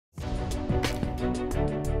So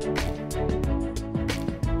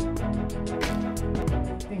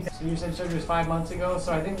you said surgery was 5 months ago,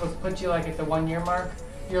 so I think let's put you like at the 1 year mark.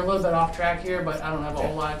 You're a little bit off track here, but I don't have a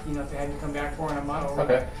whole lot, you know, if they had you come back for in a month.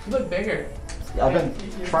 Okay. You look bigger. I've been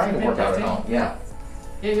trying to work out at home. Yeah.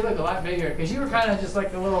 Yeah, you look a lot bigger, because you were kind of just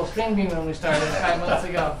like a little string bean when we started 5 months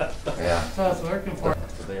ago. Yeah. So that's working for.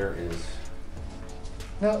 So there is.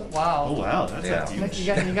 No, wow. Oh wow, that's Yeah. huge.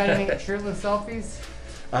 You got any shirtless selfies?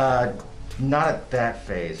 Not at that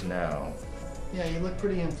phase, no. Yeah, you look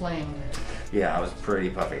pretty inflamed. Yeah, I was pretty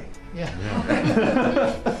puffy. Yeah.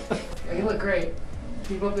 You look great.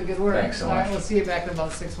 Keep up the good work. Thanks so much. All right, we'll see you back in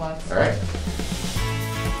about 6 months. All right.